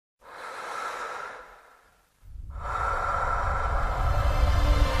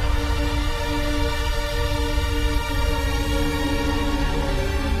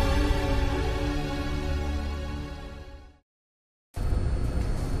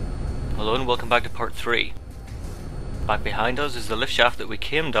Hello and welcome back to part 3. Back behind us is the lift shaft that we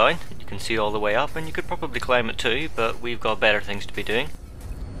came down. You can see all the way up and you could probably climb it too, but we've got better things to be doing.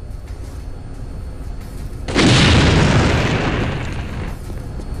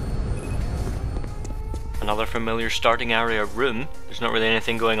 Another familiar starting area room. There's not really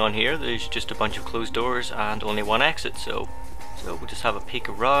anything going on here, there's just a bunch of closed doors and only one exit, so we'll just have a peek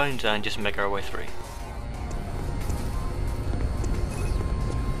around and just make our way through.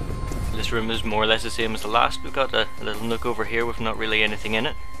 This room is more or less the same as the last. We've got a little nook over here with not really anything in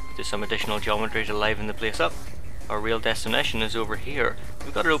it. Just some additional geometry to liven the place up. Our real destination is over here.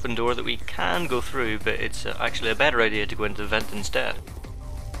 We've got an open door that we can go through, but it's actually a better idea to go into the vent instead.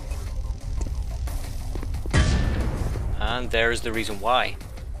 And there's the reason why.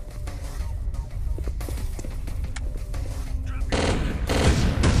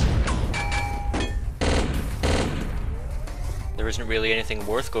 There isn't really anything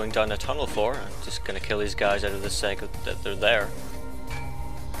worth going down a tunnel for. I'm just going to kill these guys out of the sake that they're there.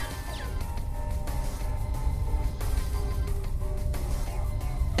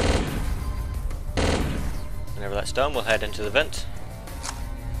 Whenever that's done, we'll head into the vent.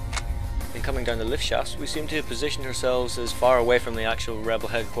 In coming down the lift shafts, we seem to have positioned ourselves as far away from the actual rebel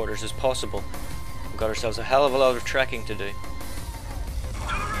headquarters as possible. We've got ourselves a hell of a lot of trekking to do.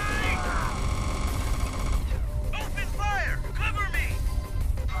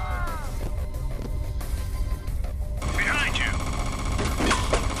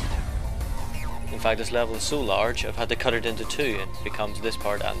 In fact, this level is so large, I've had to cut it into two, and it becomes this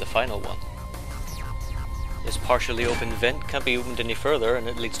part and the final one. This partially open vent can't be opened any further, and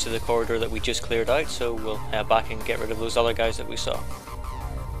it leads to the corridor that we just cleared out, so we'll head back and get rid of those other guys that we saw.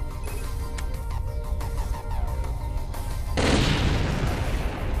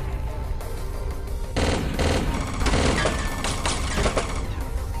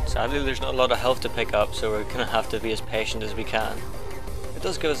 Sadly, there's not a lot of health to pick up, so we're going to have to be as patient as we can. It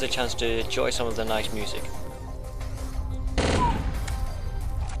does give us a chance to enjoy some of the nice music.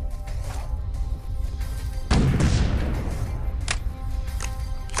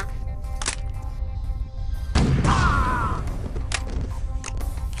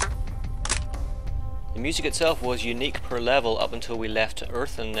 The music itself was unique per level up until we left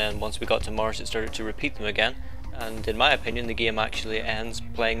Earth, and then once we got to Mars it started to repeat them again, and in my opinion the game actually ends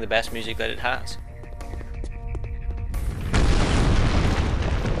playing the best music that it has.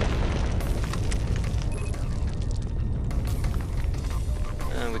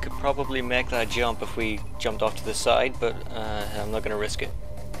 We could probably make that jump if we jumped off to the side, but I'm not going to risk it.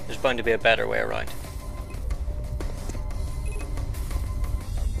 There's bound to be a better way around.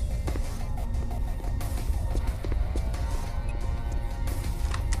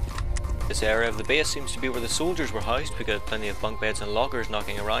 This area of the base seems to be where the soldiers were housed. We got plenty of bunk beds and lockers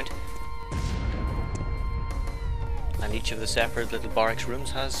knocking around. And each of the separate little barracks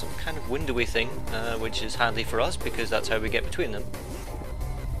rooms has some kind of windowy thing, which is handy for us because that's how we get between them.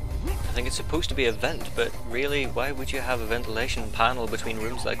 I think it's supposed to be a vent, but really, why would you have a ventilation panel between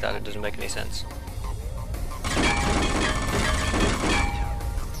rooms like that? It doesn't make any sense.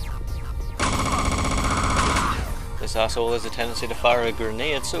 This asshole has a tendency to fire a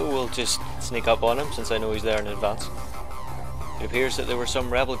grenade, so we'll just sneak up on him since I know he's there in advance. It appears that there were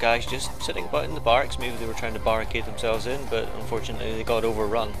some rebel guys just sitting about in the barracks. Maybe they were trying to barricade themselves in, but unfortunately they got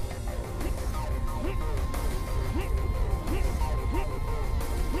overrun.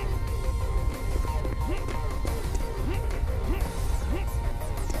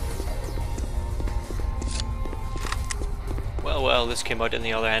 Well, this came out in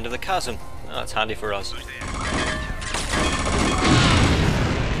the other end of the chasm. Oh, that's handy for us.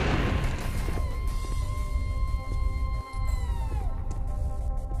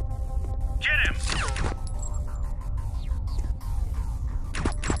 Get him!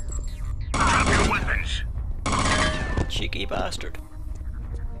 Drop your weapons! Cheeky bastard.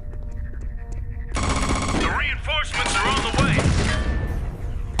 The reinforcements are on the way!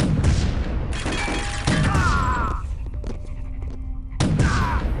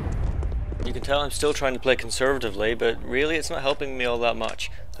 You can tell I'm still trying to play conservatively, but really it's not helping me all that much.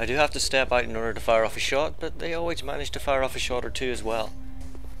 I do have to step out in order to fire off a shot, but they always manage to fire off a shot or two as well.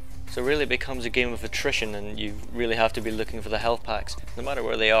 So really it becomes a game of attrition, and you really have to be looking for the health packs. No matter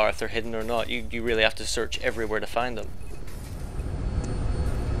where they are, if they're hidden or not, you really have to search everywhere to find them.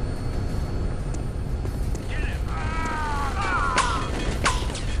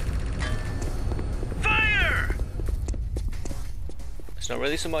 It's not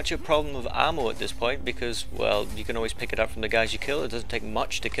really so much a problem of ammo at this point because, well, you can always pick it up from the guys you kill. It doesn't take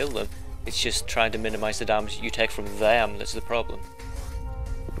much to kill them. It's just trying to minimize the damage you take from them that's the problem.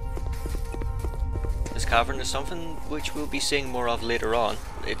 This cavern is something which we'll be seeing more of later on.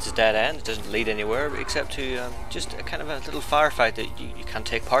 It's a dead end, it doesn't lead anywhere except to just a kind of a little firefight that you can't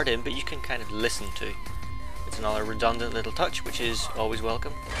take part in, but you can kind of listen to. It's another redundant little touch, which is always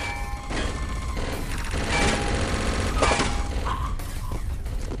welcome.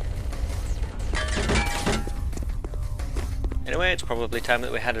 Anyway, it's probably time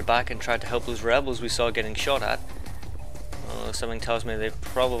that we headed back and tried to help those rebels we saw getting shot at. Something tells me they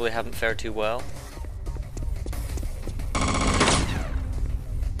probably haven't fared too well.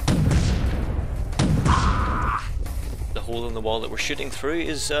 The hole in the wall that we're shooting through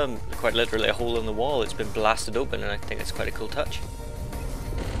is quite literally a hole in the wall. It's been blasted open, and I think it's quite a cool touch.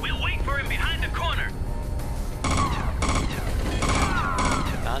 We'll wait for him behind the corner.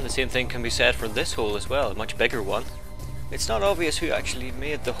 And the same thing can be said for this hole as well, a much bigger one. It's not obvious who actually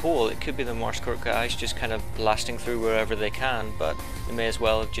made the hole. It could be the Marskort guys just kind of blasting through wherever they can, but it may as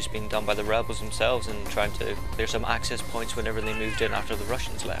well have just been done by the rebels themselves and trying to clear some access points whenever they moved in after the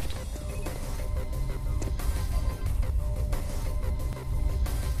Russians left.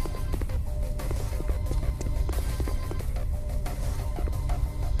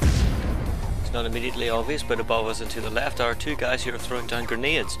 It's not immediately obvious, but above us and to the left are two guys who are throwing down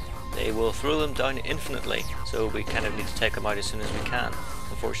grenades. They will throw them down infinitely, so we kind of need to take them out as soon as we can.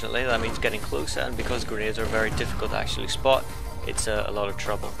 Unfortunately, that means getting close, and because grenades are very difficult to actually spot, it's a lot of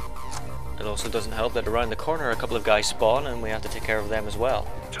trouble. It also doesn't help that around the corner a couple of guys spawn, and we have to take care of them as well.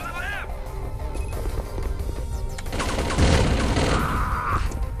 To the left.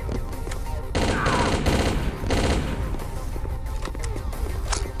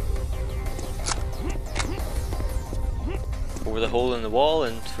 Over the hole in the wall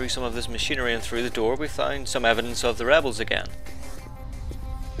and through some of this machinery and through the door, we found some evidence of the rebels again.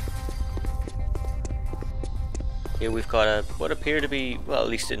 Here we've got what appear to be, well, at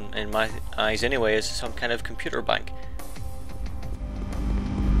least in my eyes anyway, is some kind of computer bank.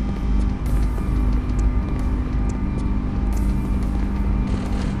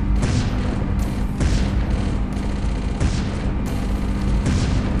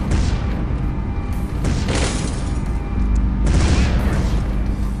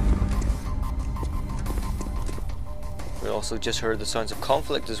 Also just heard the sounds of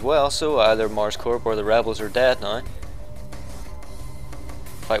conflict as well, so either Marskort or the rebels are dead now.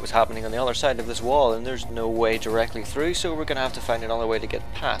 The fight was happening on the other side of this wall and there's no way directly through, so we're going to have to find another way to get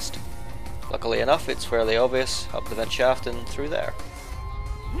past. Luckily enough, it's fairly obvious, up the vent shaft and through there.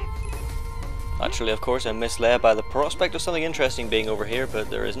 Naturally, of course, I'm misled by the prospect of something interesting being over here, but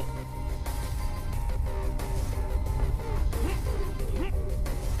there isn't.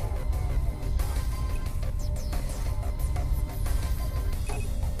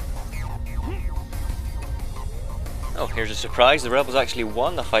 Oh, here's a surprise, the rebels actually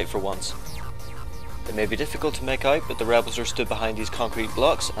won the fight for once. They may be difficult to make out, but the rebels are stood behind these concrete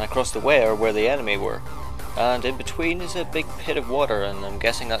blocks, and across the way are where the enemy were. And in between is a big pit of water, and I'm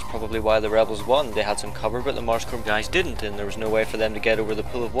guessing that's probably why the rebels won. They had some cover, but the Marskort guys didn't, and there was no way for them to get over the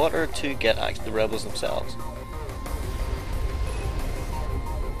pool of water to get at the rebels themselves.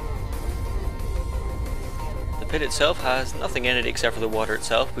 The pit itself has nothing in it except for the water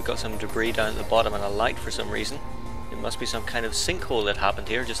itself. We've got some debris down at the bottom and a light for some reason. It must be some kind of sinkhole that happened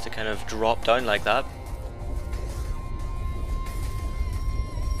here, just to kind of drop down like that.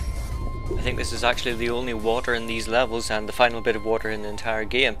 I think this is actually the only water in these levels and the final bit of water in the entire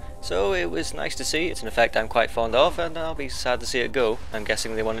game, so it was nice to see. It's an effect I'm quite fond of, and I'll be sad to see it go. I'm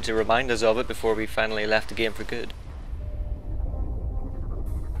guessing they wanted to remind us of it before we finally left the game for good.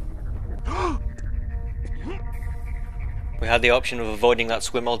 We had the option of avoiding that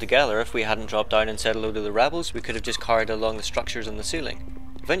swim altogether. If we hadn't dropped down and said hello to the rebels, we could have just carried along the structures on the ceiling.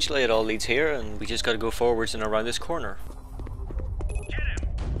 Eventually it all leads here, and we just gotta go forwards and around this corner.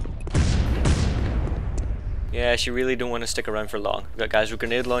 Yeah, she really don't want to stick around for long. We've got guys with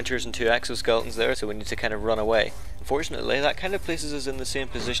grenade launchers and two exoskeletons there, so we need to kind of run away. Unfortunately, that kind of places us in the same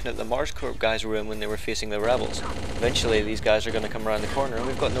position that the Marskort guys were in when they were facing the rebels. Eventually, these guys are going to come around the corner and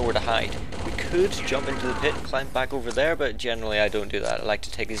we've got nowhere to hide. We could jump into the pit and climb back over there, but generally I don't do that. I like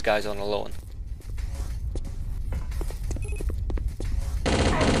to take these guys on alone.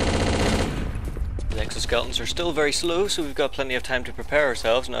 The exoskeletons are still very slow, so we've got plenty of time to prepare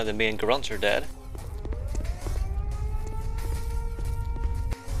ourselves now that me and Grunts are dead.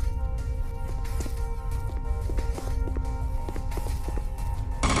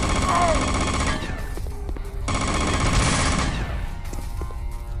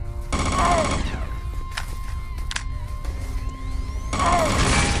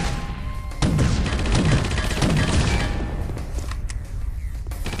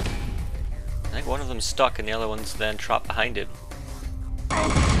 I think one of them's stuck and the other one's then trapped behind it.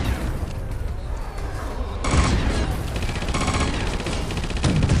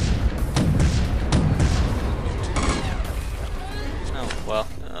 Oh, well,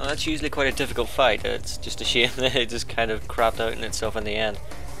 that's usually quite a difficult fight. It's just a shame that it just kind of crapped out in itself in the end.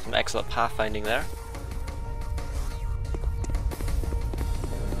 Some excellent pathfinding there.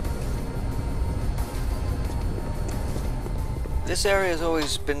 This area has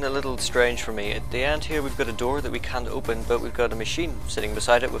always been a little strange for me. At the end here we've got a door that we can't open, but we've got a machine sitting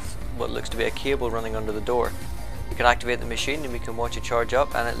beside it with what looks to be a cable running under the door. We can activate the machine and we can watch it charge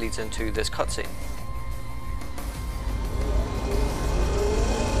up, and it leads into this cutscene.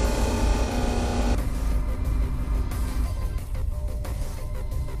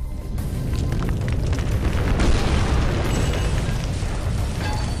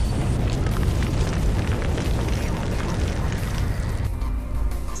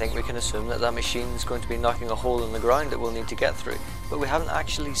 I think we can assume that that machine is going to be knocking a hole in the ground that we'll need to get through. But we haven't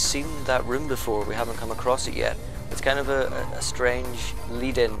actually seen that room before, we haven't come across it yet. It's kind of a strange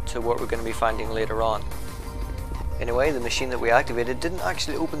lead-in to what we're going to be finding later on. Anyway, the machine that we activated didn't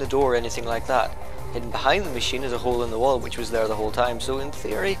actually open the door or anything like that. Hidden behind the machine is a hole in the wall which was there the whole time, so in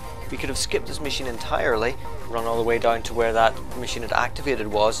theory we could have skipped this machine entirely, run all the way down to where that machine had activated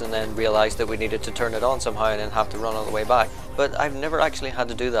was, and then realised that we needed to turn it on somehow and then have to run all the way back. But I've never actually had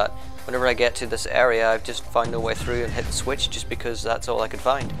to do that. Whenever I get to this area I've just found no way through and hit the switch just because that's all I could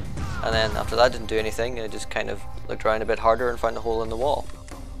find. And then after that didn't do anything, I just kind of looked around a bit harder and found a hole in the wall.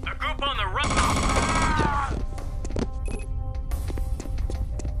 A group on the run.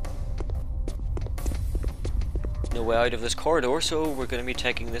 No way out of this corridor, so we're going to be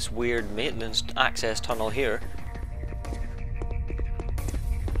taking this weird maintenance access tunnel here.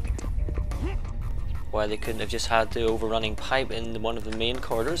 Why they couldn't have just had the overrunning pipe in one of the main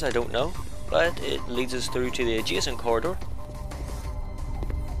corridors, I don't know, but it leads us through to the adjacent corridor.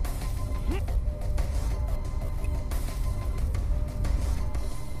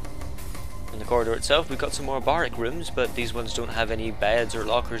 In the corridor itself we've got some more barrack rooms, but these ones don't have any beds or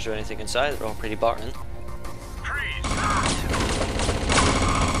lockers or anything inside. They're all pretty barren.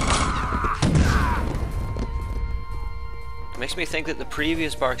 It makes me think that the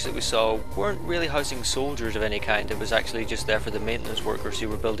previous barracks that we saw weren't really housing soldiers of any kind. It was actually just there for the maintenance workers who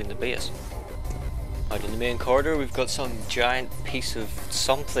were building the base. Out in the main corridor we've got some giant piece of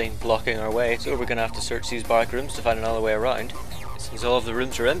something blocking our way, so we're going to have to search these barrack rooms to find another way around. Since all of the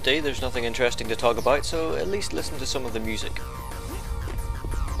rooms are empty, there's nothing interesting to talk about, so at least listen to some of the music.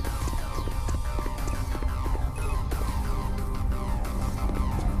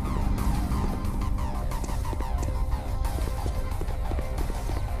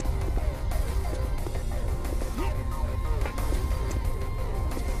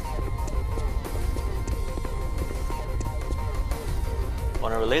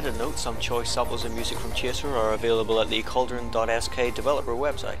 On a related note, some choice samples of music from Chaser are available at the cauldron.sk developer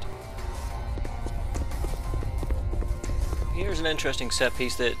website. Here's an interesting set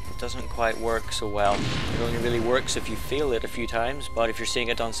piece that doesn't quite work so well. It only really works if you fail it a few times, but if you're seeing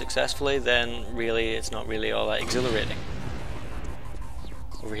it done successfully, then really it's not really all that exhilarating.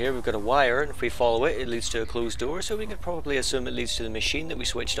 Over here we've got a wire, and if we follow it, it leads to a closed door, so we could probably assume it leads to the machine that we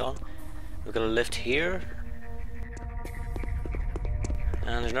switched on. We've got a lift here.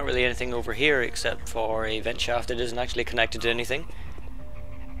 And there's not really anything over here except for a vent shaft that isn't actually connected to anything.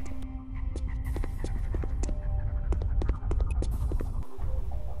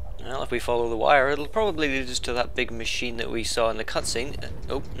 Well, if we follow the wire, it'll probably lead us to that big machine that we saw in the cutscene.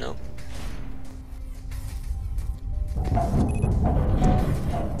 Oh, no.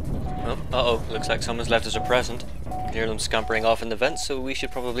 Oh, uh-oh, looks like someone's left us a present. I can hear them scampering off in the vents, so we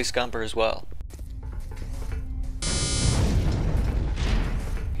should probably scamper as well.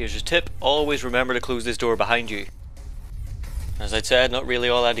 Here's your tip, always remember to close this door behind you. As I'd said, not really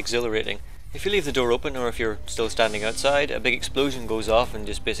all that exhilarating. If you leave the door open, or if you're still standing outside, a big explosion goes off and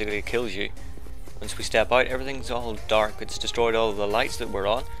just basically kills you. Once we step out, everything's all dark. It's destroyed all of the lights that we're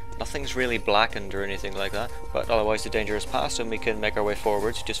on. Nothing's really blackened or anything like that, but otherwise the danger is past and we can make our way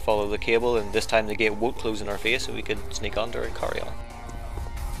forwards, just follow the cable, and this time the gate won't close in our face, so we can sneak under and carry on.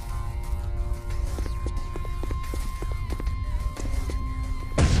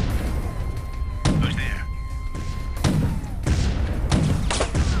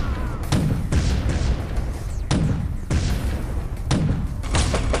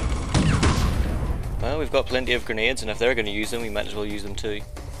 Well, we've got plenty of grenades, and if they're going to use them, we might as well use them too.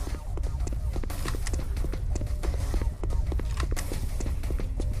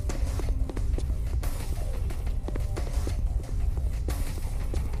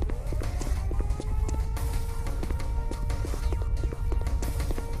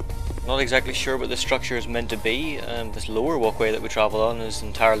 not exactly sure what this structure is meant to be. This lower walkway that we travel on is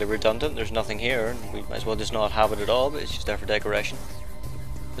entirely redundant. There's nothing here, and we might as well just not have it at all, but it's just there for decoration.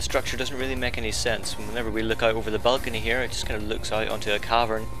 The structure doesn't really make any sense. Whenever we look out over the balcony here, it just kind of looks out onto a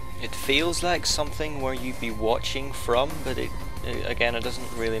cavern. It feels like something where you'd be watching from, but again, it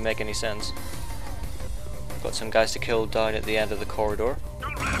doesn't really make any sense. Got some guys to kill down at the end of the corridor.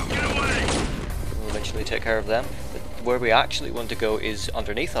 Don't let him get away! We'll eventually take care of them. But where we actually want to go is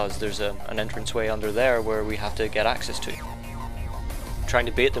underneath us. There's an entranceway under there where we have to get access to. I'm trying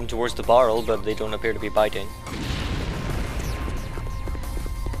to bait them towards the barrel, but they don't appear to be biting.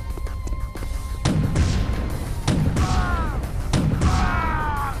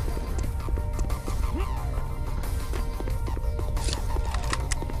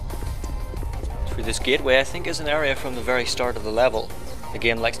 This gateway, I think, is an area from the very start of the level. The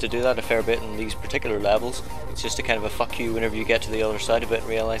game likes to do that a fair bit in these particular levels. It's just a kind of a fuck you whenever you get to the other side of it and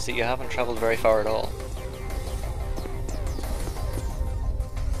realise that you haven't travelled very far at all.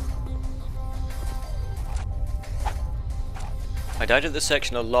 I doubted this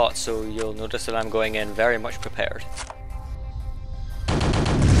section a lot, so you'll notice that I'm going in very much prepared.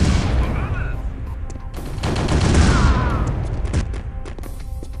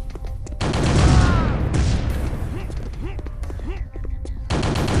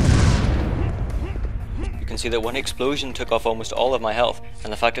 See that one explosion took off almost all of my health,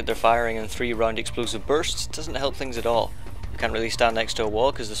 and the fact that they're firing in 3-round explosive bursts doesn't help things at all. We can't really stand next to a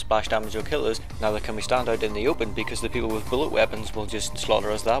wall because the splash damage will kill us, neither can we stand out in the open because the people with bullet weapons will just slaughter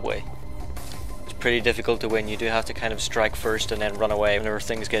us that way. It's pretty difficult to win. You do have to kind of strike first and then run away whenever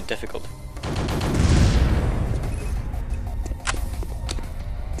things get difficult.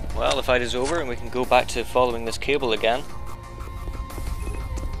 Well, the fight is over and we can go back to following this cable again.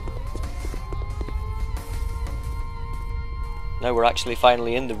 Now we're actually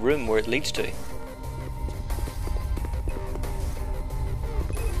finally in the room where it leads to. At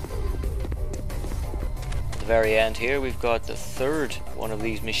the very end here we've got the third one of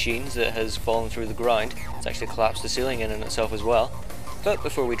these machines that has fallen through the ground. It's actually collapsed the ceiling in itself as well. But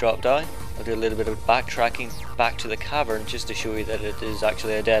before we drop down, I'll do a little bit of backtracking back to the cavern just to show you that it is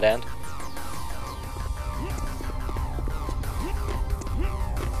actually a dead end.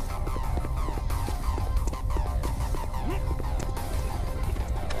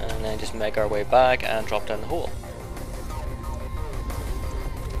 And then just make our way back and drop down the hole.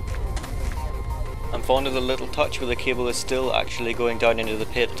 I'm fond of the little touch where the cable is still actually going down into the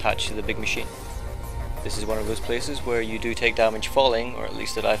pit attached to the big machine. This is one of those places where you do take damage falling, or at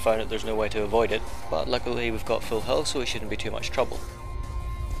least that I found that there's no way to avoid it, but luckily we've got full health so it shouldn't be too much trouble.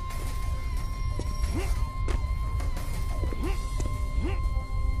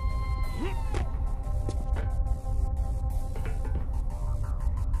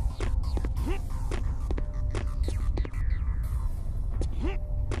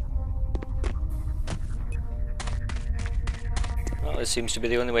 Well, this seems to be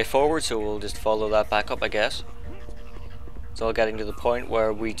the only way forward, so we'll just follow that back up, I guess. It's all getting to the point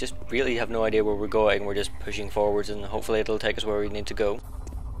where we just really have no idea where we're going. We're just pushing forwards and hopefully it'll take us where we need to go.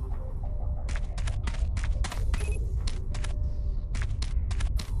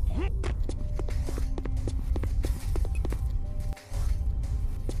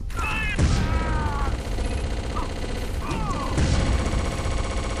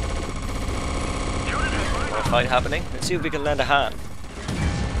 Fight happening. Let's see if we can lend a hand.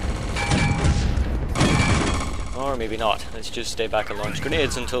 Or maybe not. Let's just stay back and launch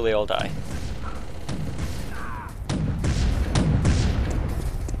grenades until they all die.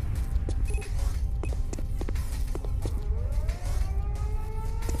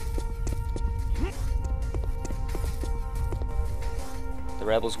 The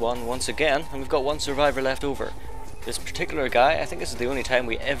rebels won once again, and we've got one survivor left over. This particular guy, I think this is the only time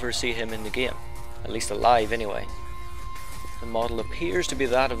we ever see him in the game. At least alive anyway. The model appears to be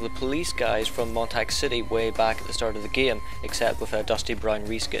that of the police guys from Montauk City way back at the start of the game, except with a dusty brown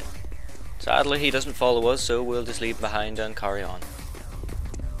reskin. Sadly he doesn't follow us, so we'll just leave him behind and carry on.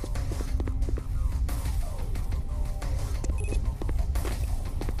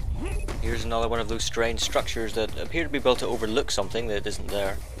 Here's another one of those strange structures that appear to be built to overlook something that isn't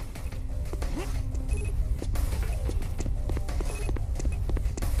there.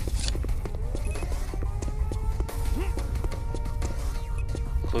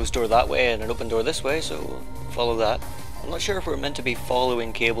 Closed door that way and an open door this way, so we'll follow that. I'm not sure if we're meant to be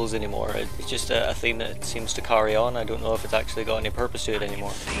following cables anymore. It's just a theme that seems to carry on. I don't know if it's actually got any purpose to it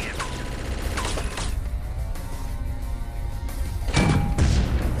anymore.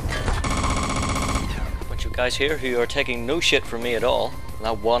 Bunch of guys here who are taking no shit from me at all. And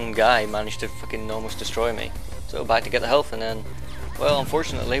that one guy managed to fucking almost destroy me. So back to get the health, and then, well,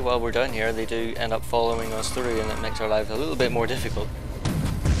 unfortunately, while we're down here, they do end up following us through, and it makes our lives a little bit more difficult.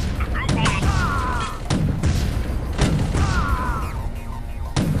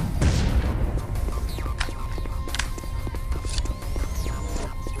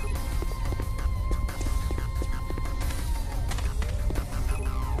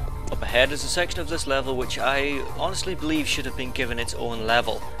 Up ahead is a section of this level which I honestly believe should have been given its own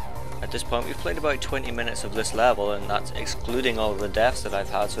level. At this point we've played about 20 minutes of this level, and that's excluding all of the deaths that I've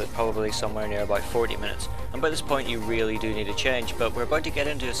had, so it's probably somewhere near about 40 minutes. And by this point you really do need a change, but we're about to get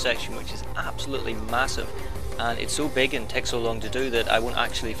into a section which is absolutely massive, and it's so big and takes so long to do that I won't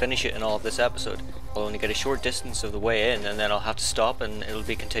actually finish it in all of this episode. I'll only get a short distance of the way in, and then I'll have to stop and it'll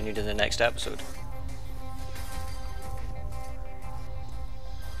be continued in the next episode.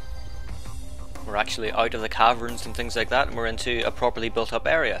 We're actually out of the caverns and things like that, and we're into a properly built up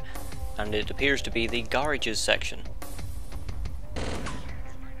area, and it appears to be the garages section.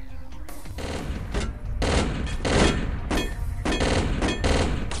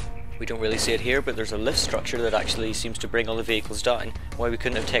 We don't really see it here, but there's a lift structure that actually seems to bring all the vehicles down. Why we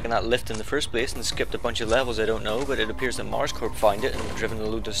couldn't have taken that lift in the first place and skipped a bunch of levels I don't know, but it appears that Mars Corp found it and driven a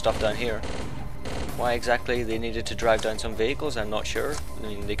load of stuff down here. Why exactly they needed to drive down some vehicles, I'm not sure. I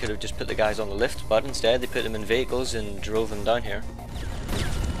mean, they could have just put the guys on the lift, but instead they put them in vehicles and drove them down here.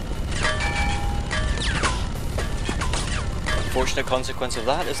 Unfortunate consequence of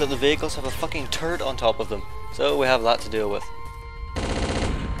that is that the vehicles have a fucking turd on top of them, so we have that to deal with.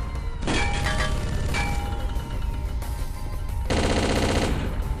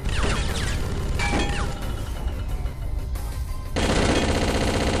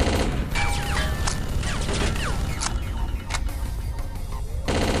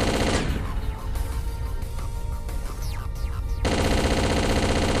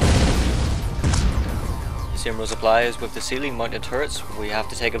 Same rules applies with the ceiling mounted turrets. We have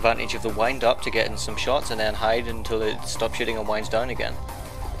to take advantage of the wind up to get in some shots and then hide until it stops shooting and winds down again.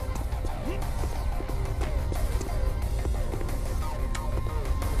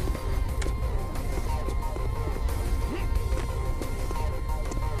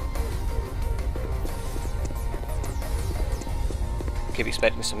 Keep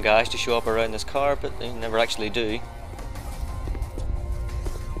expecting some guys to show up around this car, but they never actually do.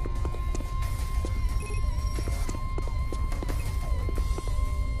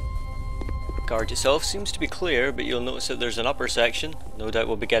 Garage itself seems to be clear, but you'll notice that there's an upper section. No doubt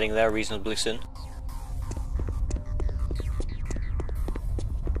we'll be getting there reasonably soon.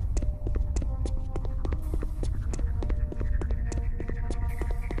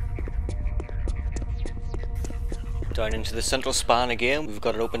 Down into the central span again, we've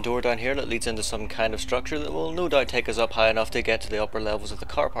got an open door down here that leads into some kind of structure that will no doubt take us up high enough to get to the upper levels of the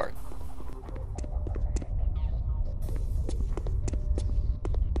car park.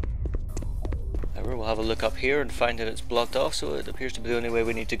 We'll have a look up here and find that it's blocked off, so it appears to be the only way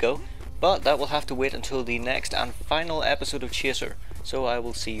we need to go. But that will have to wait until the next and final episode of Chaser, so I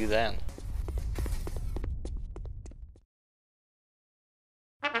will see you then.